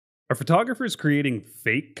Are photographers creating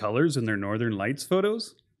fake colors in their northern lights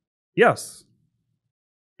photos? Yes.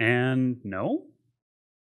 And no?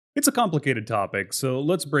 It's a complicated topic, so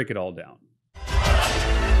let's break it all down.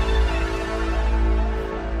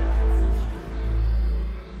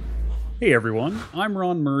 Hey everyone, I'm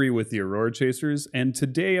Ron Murray with the Aurora Chasers, and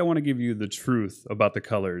today I want to give you the truth about the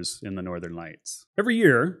colors in the Northern Lights. Every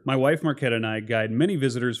year, my wife Marquetta and I guide many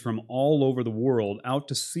visitors from all over the world out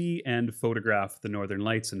to see and photograph the Northern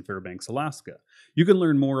Lights in Fairbanks, Alaska. You can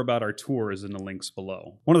learn more about our tours in the links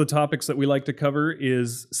below. One of the topics that we like to cover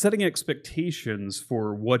is setting expectations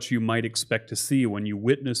for what you might expect to see when you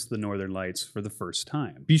witness the Northern Lights for the first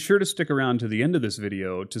time. Be sure to stick around to the end of this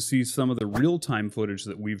video to see some of the real-time footage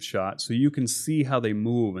that we've shot so you can see how they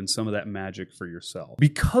move and some of that magic for yourself.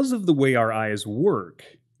 Because of the way our eyes work,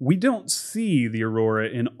 we don't see the aurora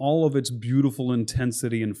in all of its beautiful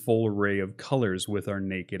intensity and full array of colors with our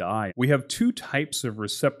naked eye. We have two types of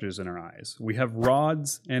receptors in our eyes. We have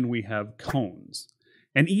rods and we have cones,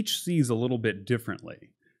 and each sees a little bit differently.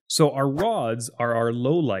 So our rods are our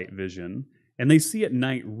low light vision, and they see at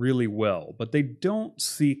night really well, but they don't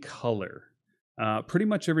see color. Pretty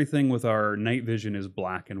much everything with our night vision is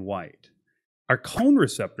black and white. Our cone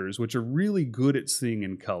receptors, which are really good at seeing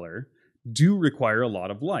in color, do require a lot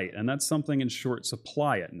of light, and that's something in short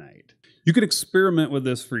supply at night. You can experiment with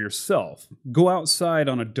this for yourself. Go outside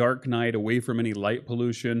on a dark night away from any light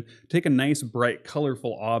pollution, take a nice bright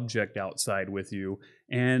colorful object outside with you,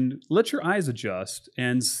 and let your eyes adjust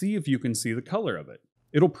and see if you can see the color of it.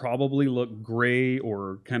 It'll probably look gray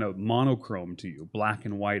or kind of monochrome to you, black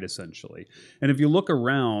and white essentially. And if you look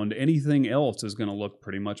around, anything else is going to look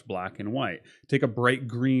pretty much black and white. Take a bright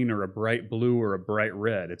green or a bright blue or a bright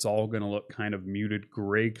red. It's all going to look kind of muted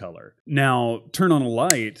gray color. Now, turn on a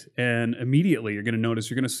light and immediately you're going to notice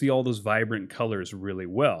you're going to see all those vibrant colors really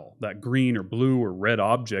well. That green or blue or red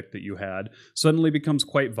object that you had suddenly becomes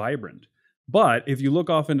quite vibrant. But if you look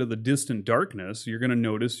off into the distant darkness, you're going to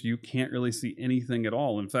notice you can't really see anything at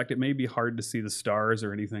all. In fact, it may be hard to see the stars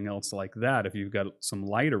or anything else like that if you've got some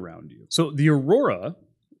light around you. So the aurora,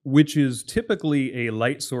 which is typically a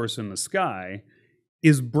light source in the sky,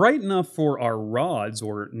 is bright enough for our rods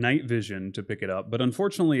or night vision to pick it up, but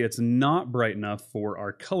unfortunately it's not bright enough for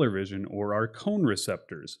our color vision or our cone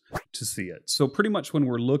receptors to see it. So pretty much when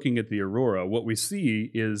we're looking at the aurora, what we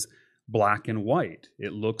see is black and white.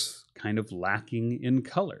 It looks kind of lacking in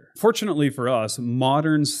color. Fortunately for us,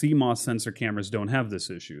 modern CMOS sensor cameras don't have this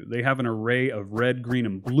issue. They have an array of red, green,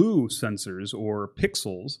 and blue sensors, or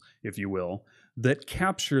pixels, if you will, that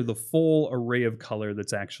capture the full array of color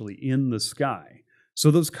that's actually in the sky. So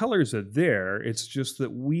those colors are there, it's just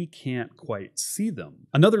that we can't quite see them.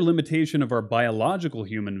 Another limitation of our biological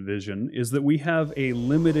human vision is that we have a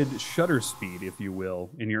limited shutter speed, if you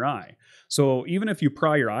will, in your eye. So even if you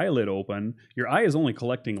pry your eyelid open, your eye is only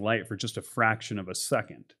collecting light for just a fraction of a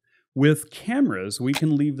second. With cameras, we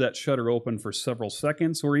can leave that shutter open for several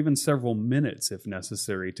seconds or even several minutes if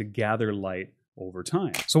necessary to gather light over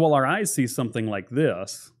time. So while our eyes see something like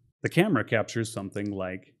this, the camera captures something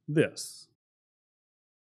like this.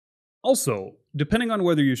 Also, depending on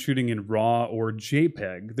whether you're shooting in RAW or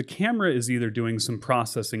JPEG, the camera is either doing some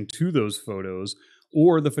processing to those photos,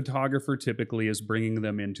 or the photographer typically is bringing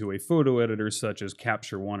them into a photo editor such as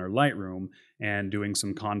Capture One or Lightroom and doing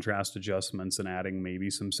some contrast adjustments and adding maybe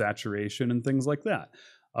some saturation and things like that.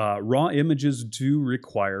 RAW images do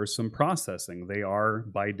require some processing. They are,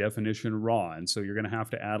 by definition, raw, and so you're going to have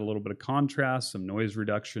to add a little bit of contrast, some noise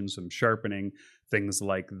reduction, some sharpening, things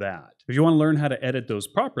like that. If you want to learn how to edit those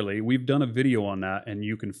properly, we've done a video on that, and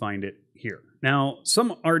you can find it here. Now,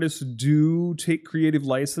 some artists do take creative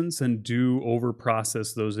license and do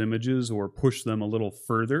over-process those images or push them a little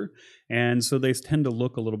further, and so they tend to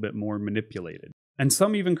look a little bit more manipulated. And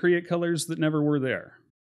some even create colors that never were there.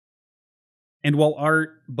 And while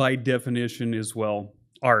art, by definition, is, well,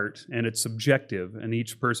 art, and it's subjective, and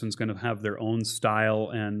each person's going to have their own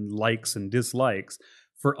style and likes and dislikes,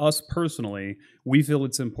 for us personally, we feel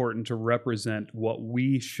it's important to represent what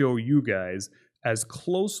we show you guys as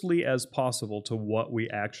closely as possible to what we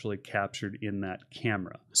actually captured in that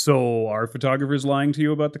camera. So, are photographers lying to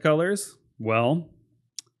you about the colors? Well,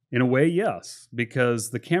 in a way, yes,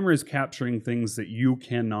 because the camera is capturing things that you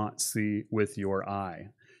cannot see with your eye.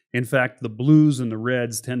 In fact, the blues and the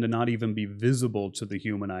reds tend to not even be visible to the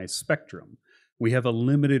human eye spectrum. We have a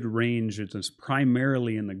limited range. It's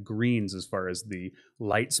primarily in the greens as far as the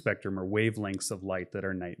light spectrum or wavelengths of light that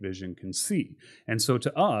our night vision can see. And so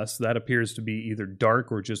to us, that appears to be either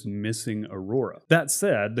dark or just missing aurora. That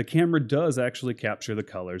said, the camera does actually capture the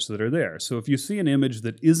colors that are there. So if you see an image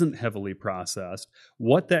that isn't heavily processed,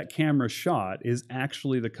 what that camera shot is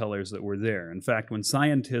actually the colors that were there. In fact, when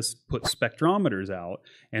scientists put spectrometers out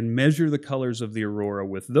and measure the colors of the aurora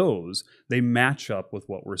with those, they match up with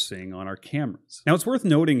what we're seeing on our cameras. Now, it's worth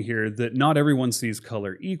noting here that not everyone sees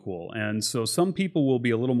color equal, and so some people will be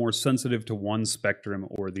a little more sensitive to one spectrum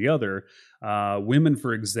or the other. Women,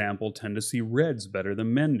 for example, tend to see reds better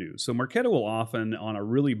than men do. So Marketa will often, on a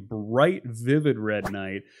really bright, vivid red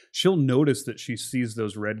night, she'll notice that she sees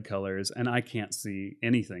those red colors, and I can't see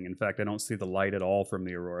anything. In fact, I don't see the light at all from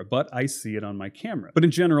the aurora, but I see it on my camera. But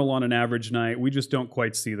in general, on an average night, we just don't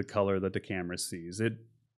quite see the color that the camera sees.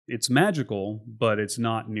 It's magical, but it's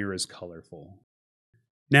not near as colorful.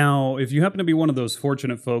 Now, if you happen to be one of those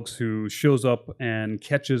fortunate folks who shows up and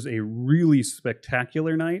catches a really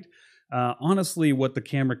spectacular night, honestly, what the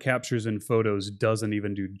camera captures in photos doesn't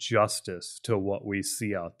even do justice to what we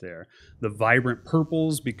see out there. The vibrant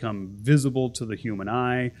purples become visible to the human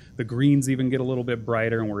eye, the greens even get a little bit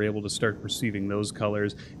brighter and we're able to start perceiving those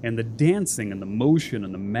colors, and the dancing and the motion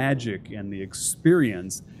and the magic and the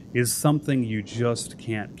experience is something you just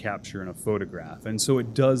can't capture in a photograph. And so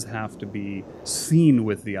it does have to be seen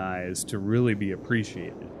with the eyes to really be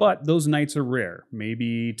appreciated. But those nights are rare,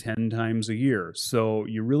 maybe 10 times a year. So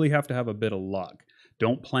you really have to have a bit of luck.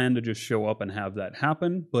 Don't plan to just show up and have that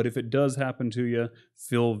happen, but if it does happen to you,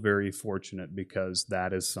 feel very fortunate because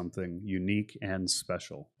that is something unique and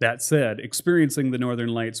special. That said, experiencing the Northern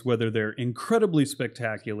Lights, whether they're incredibly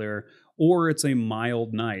spectacular or it's a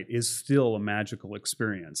mild night, is still a magical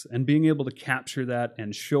experience. And being able to capture that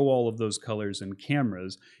and show all of those colors in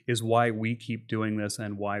cameras is why we keep doing this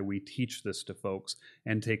and why we teach this to folks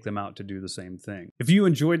and take them out to do the same thing. If you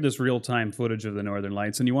enjoyed this real-time footage of the Northern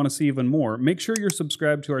Lights and you want to see even more, make sure you're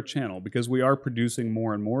subscribed to our channel because we are producing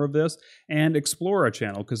more and more of this, and explore our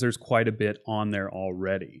channel because there's quite a bit on there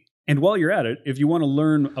already. And while you're at it, if you want to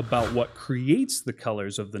learn about what creates the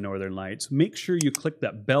colors of the Northern Lights, make sure you click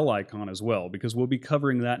that bell icon as well, because we'll be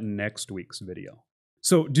covering that in next week's video.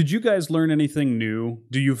 So, did you guys learn anything new?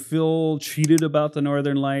 Do you feel cheated about the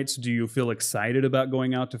Northern Lights? Do you feel excited about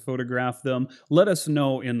going out to photograph them? Let us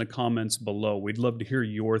know in the comments below. We'd love to hear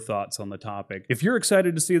your thoughts on the topic. If you're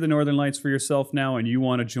excited to see the Northern Lights for yourself now and you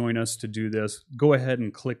want to join us to do this, go ahead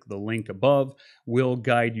and click the link above. We'll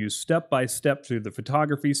guide you step by step through the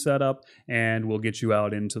photography setup, and we'll get you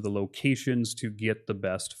out into the locations to get the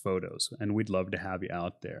best photos. And we'd love to have you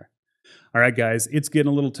out there. All right, guys, it's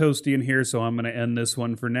getting a little toasty in here, so I'm going to end this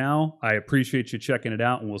one for now. I appreciate you checking it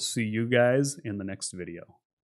out, and we'll see you guys in the next video.